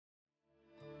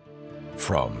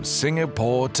From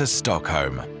Singapore to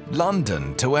Stockholm,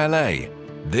 London to LA,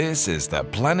 this is the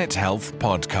Planet Health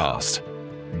Podcast.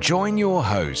 Join your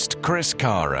host, Chris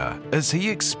Cara, as he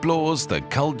explores the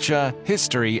culture,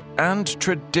 history, and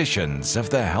traditions of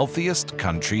the healthiest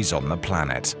countries on the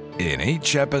planet. In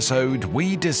each episode,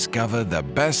 we discover the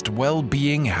best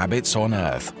well-being habits on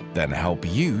Earth, then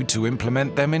help you to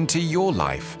implement them into your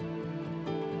life.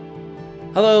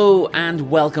 Hello and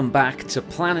welcome back to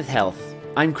Planet Health.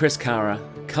 I'm Chris Cara,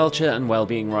 culture and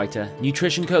well-being writer,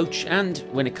 nutrition coach, and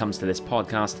when it comes to this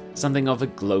podcast, something of a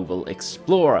global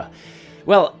explorer.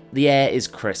 Well, the air is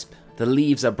crisp, the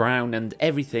leaves are brown, and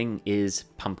everything is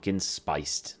pumpkin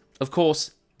spiced. Of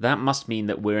course, that must mean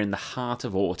that we're in the heart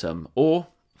of autumn, or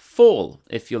fall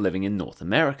if you're living in North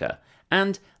America.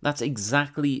 And that's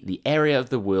exactly the area of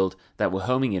the world that we're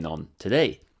homing in on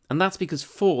today. And that's because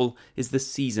fall is the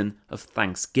season of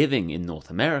Thanksgiving in North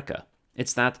America.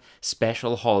 It's that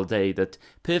special holiday that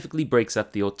perfectly breaks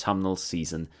up the autumnal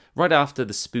season, right after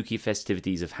the spooky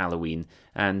festivities of Halloween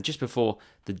and just before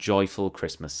the joyful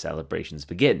Christmas celebrations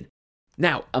begin.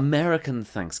 Now, American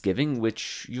Thanksgiving,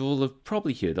 which you'll have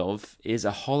probably heard of, is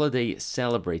a holiday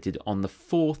celebrated on the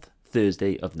fourth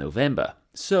Thursday of November.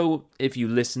 So, if you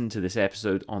listen to this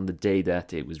episode on the day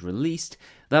that it was released,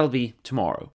 that'll be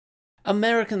tomorrow.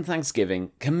 American Thanksgiving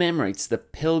commemorates the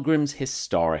Pilgrims'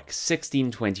 historic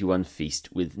 1621 feast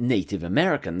with Native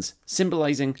Americans,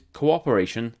 symbolizing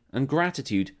cooperation and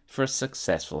gratitude for a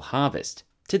successful harvest.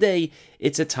 Today,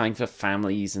 it's a time for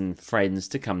families and friends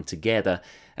to come together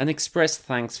and express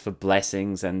thanks for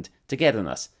blessings and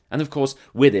togetherness. And of course,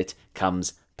 with it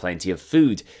comes plenty of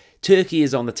food. Turkey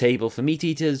is on the table for meat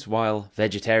eaters, while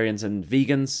vegetarians and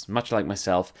vegans, much like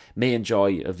myself, may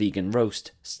enjoy a vegan roast,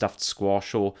 stuffed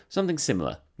squash, or something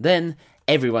similar. Then,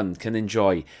 everyone can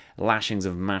enjoy lashings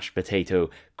of mashed potato,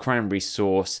 cranberry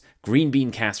sauce, green bean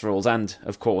casseroles, and,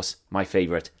 of course, my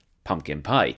favourite, pumpkin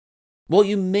pie. What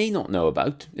you may not know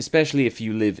about, especially if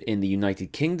you live in the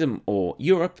United Kingdom or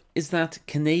Europe, is that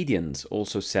Canadians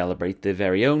also celebrate their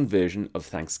very own version of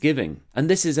Thanksgiving. And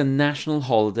this is a national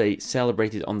holiday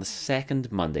celebrated on the second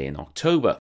Monday in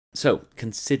October, so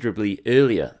considerably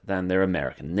earlier than their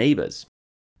American neighbours.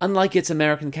 Unlike its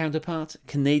American counterpart,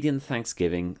 Canadian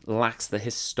Thanksgiving lacks the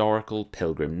historical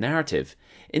pilgrim narrative.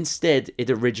 Instead,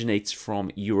 it originates from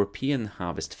European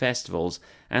harvest festivals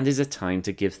and is a time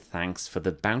to give thanks for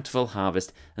the bountiful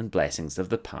harvest and blessings of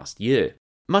the past year.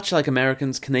 Much like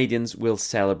Americans, Canadians will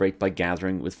celebrate by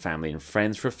gathering with family and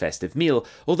friends for a festive meal,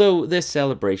 although their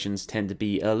celebrations tend to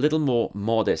be a little more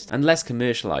modest and less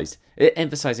commercialized,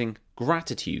 emphasizing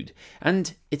gratitude.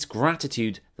 And it's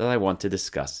gratitude that I want to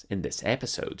discuss in this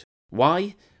episode.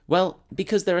 Why? Well,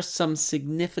 because there are some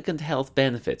significant health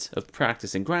benefits of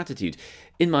practicing gratitude.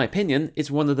 In my opinion,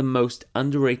 it's one of the most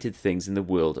underrated things in the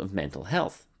world of mental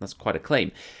health. That's quite a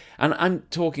claim. And I'm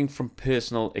talking from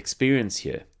personal experience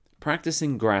here.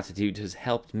 Practicing gratitude has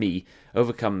helped me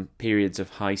overcome periods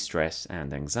of high stress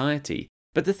and anxiety.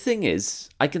 But the thing is,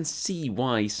 I can see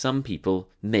why some people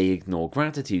may ignore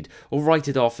gratitude or write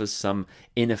it off as some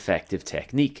ineffective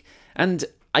technique. And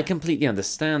I completely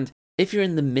understand. If you're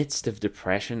in the midst of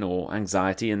depression or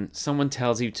anxiety and someone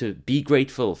tells you to be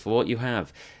grateful for what you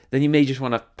have, then you may just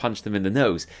want to punch them in the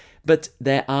nose. But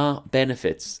there are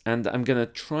benefits, and I'm going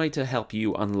to try to help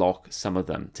you unlock some of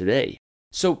them today.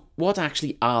 So, what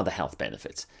actually are the health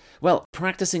benefits? Well,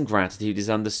 practicing gratitude is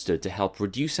understood to help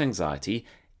reduce anxiety,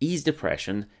 ease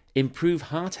depression, improve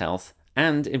heart health,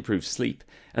 and improve sleep.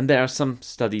 And there are some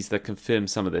studies that confirm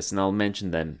some of this, and I'll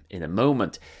mention them in a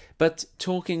moment. But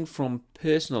talking from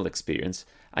personal experience,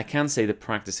 I can say that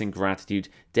practicing gratitude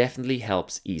definitely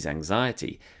helps ease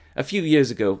anxiety. A few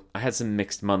years ago, I had some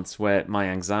mixed months where my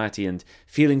anxiety and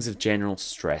feelings of general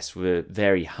stress were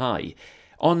very high.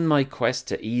 On my quest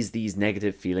to ease these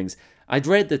negative feelings, I'd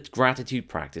read that gratitude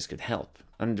practice could help.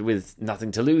 And with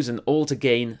nothing to lose and all to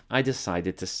gain, I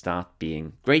decided to start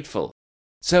being grateful.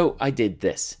 So I did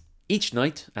this. Each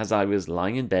night, as I was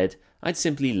lying in bed, I'd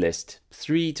simply list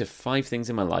 3 to 5 things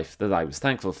in my life that I was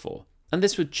thankful for. And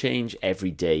this would change every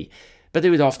day. But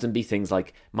it would often be things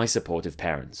like my supportive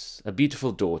parents, a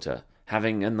beautiful daughter,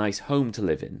 having a nice home to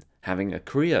live in, having a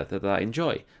career that I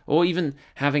enjoy, or even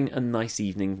having a nice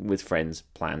evening with friends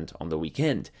planned on the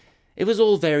weekend. It was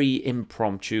all very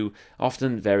impromptu,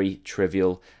 often very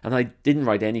trivial, and I didn't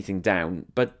write anything down,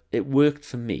 but it worked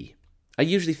for me. I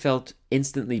usually felt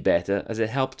instantly better as it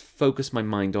helped focus my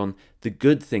mind on the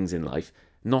good things in life,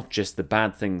 not just the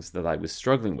bad things that I was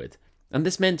struggling with. And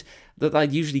this meant that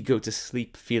I'd usually go to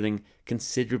sleep feeling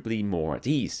considerably more at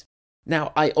ease.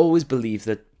 Now, I always believe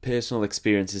that personal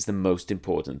experience is the most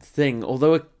important thing,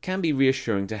 although it can be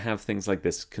reassuring to have things like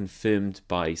this confirmed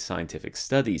by scientific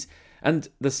studies. And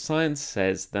the science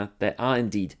says that there are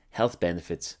indeed health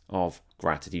benefits of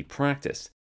gratitude practice.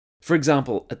 For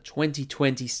example, a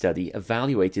 2020 study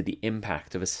evaluated the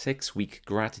impact of a 6-week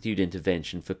gratitude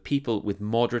intervention for people with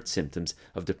moderate symptoms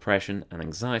of depression and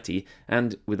anxiety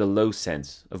and with a low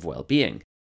sense of well-being.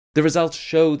 The results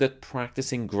show that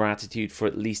practicing gratitude for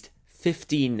at least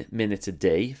 15 minutes a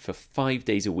day for 5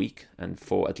 days a week and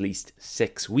for at least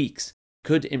 6 weeks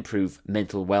could improve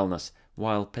mental wellness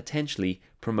while potentially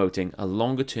promoting a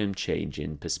longer-term change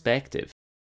in perspective.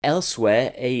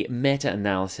 Elsewhere, a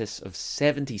meta-analysis of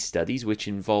 70 studies, which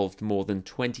involved more than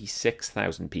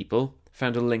 26,000 people,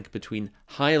 found a link between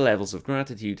higher levels of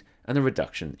gratitude and a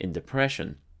reduction in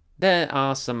depression. There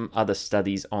are some other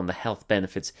studies on the health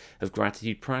benefits of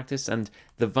gratitude practice, and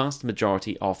the vast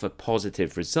majority offer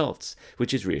positive results,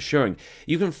 which is reassuring.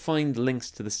 You can find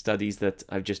links to the studies that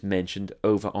I've just mentioned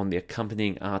over on the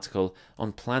accompanying article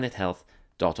on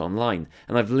planethealth.online,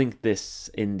 and I've linked this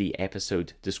in the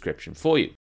episode description for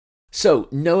you. So,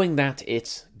 knowing that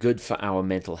it's good for our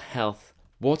mental health,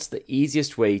 what's the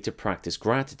easiest way to practice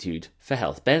gratitude for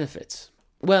health benefits?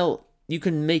 Well, you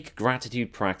can make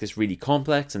gratitude practice really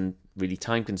complex and really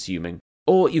time-consuming,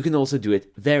 or you can also do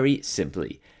it very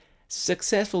simply.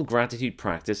 Successful gratitude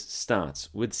practice starts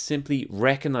with simply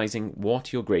recognizing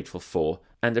what you're grateful for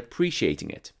and appreciating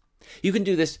it. You can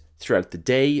do this throughout the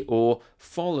day or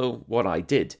follow what I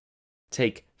did.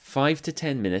 Take 5 to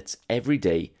 10 minutes every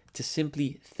day to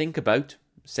simply think about,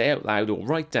 say out loud, or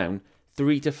write down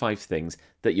 3 to 5 things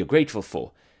that you're grateful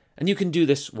for. And you can do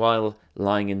this while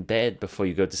lying in bed before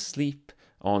you go to sleep,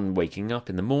 on waking up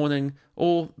in the morning,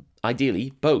 or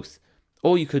ideally both.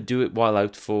 Or you could do it while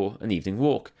out for an evening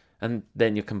walk, and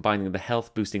then you're combining the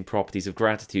health-boosting properties of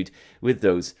gratitude with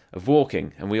those of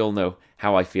walking, and we all know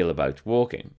how I feel about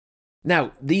walking.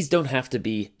 Now, these don't have to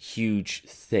be huge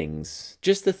things,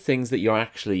 just the things that you're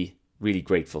actually really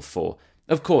grateful for.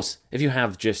 Of course, if you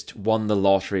have just won the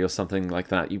lottery or something like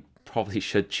that, you probably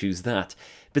should choose that.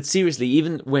 But seriously,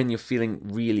 even when you're feeling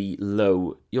really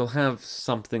low, you'll have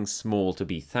something small to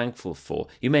be thankful for.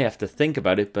 You may have to think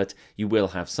about it, but you will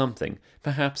have something.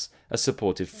 Perhaps a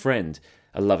supportive friend,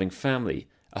 a loving family,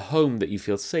 a home that you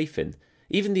feel safe in,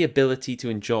 even the ability to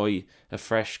enjoy a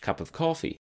fresh cup of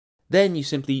coffee. Then you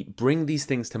simply bring these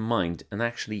things to mind and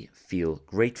actually feel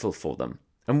grateful for them.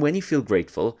 And when you feel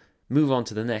grateful, move on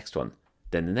to the next one.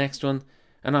 Then the next one,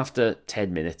 and after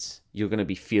 10 minutes, you're going to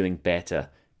be feeling better,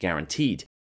 guaranteed.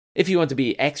 If you want to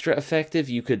be extra effective,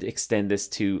 you could extend this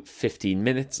to 15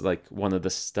 minutes, like one of the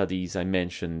studies I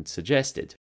mentioned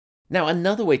suggested. Now,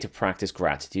 another way to practice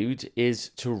gratitude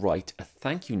is to write a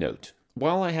thank you note.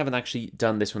 While I haven't actually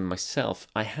done this one myself,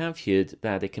 I have heard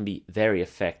that it can be very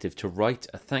effective to write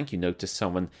a thank you note to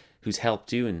someone who's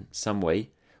helped you in some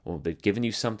way, or they've given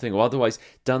you something, or otherwise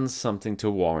done something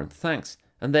to warrant thanks.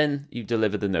 And then you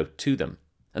deliver the note to them.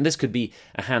 And this could be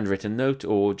a handwritten note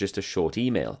or just a short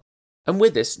email. And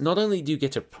with this, not only do you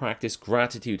get to practice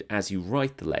gratitude as you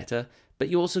write the letter, but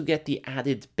you also get the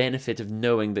added benefit of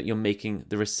knowing that you're making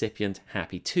the recipient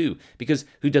happy too, because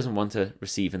who doesn't want to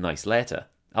receive a nice letter?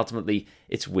 Ultimately,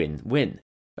 it's win-win.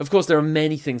 Of course, there are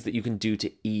many things that you can do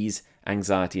to ease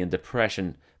anxiety and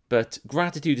depression, but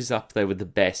gratitude is up there with the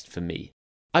best for me.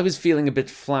 I was feeling a bit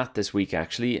flat this week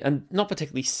actually, and not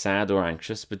particularly sad or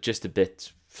anxious, but just a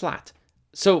bit flat.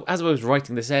 So as I was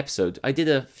writing this episode, I did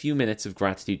a few minutes of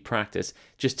gratitude practice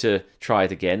just to try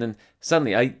it again, and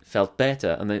suddenly I felt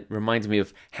better, and it reminded me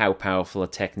of how powerful a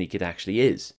technique it actually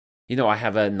is. You know, I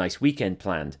have a nice weekend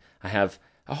planned, I have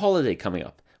a holiday coming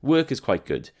up, work is quite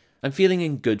good, I'm feeling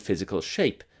in good physical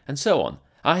shape, and so on.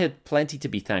 I had plenty to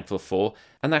be thankful for,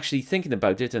 and actually thinking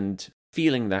about it and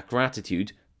feeling that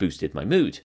gratitude boosted my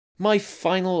mood. My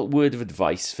final word of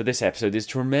advice for this episode is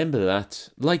to remember that,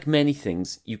 like many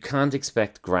things, you can't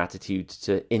expect gratitude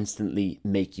to instantly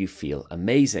make you feel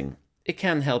amazing. It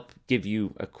can help give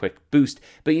you a quick boost,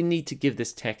 but you need to give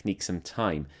this technique some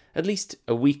time, at least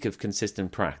a week of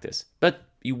consistent practice. But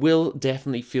you will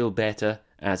definitely feel better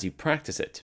as you practice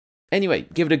it. Anyway,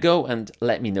 give it a go and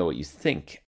let me know what you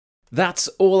think. That's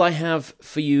all I have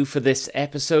for you for this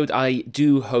episode. I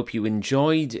do hope you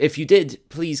enjoyed. If you did,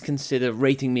 please consider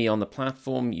rating me on the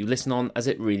platform you listen on, as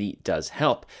it really does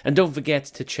help. And don't forget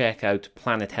to check out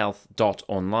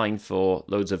planethealth.online for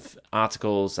loads of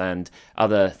articles and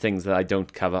other things that I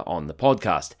don't cover on the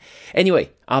podcast. Anyway,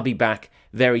 I'll be back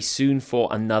very soon for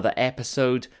another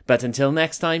episode. But until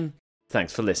next time,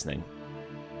 thanks for listening.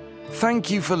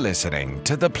 Thank you for listening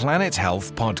to the Planet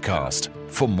Health Podcast.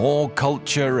 For more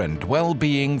culture and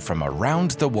well-being from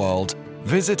around the world,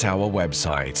 visit our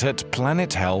website at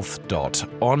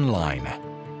planethealth.online.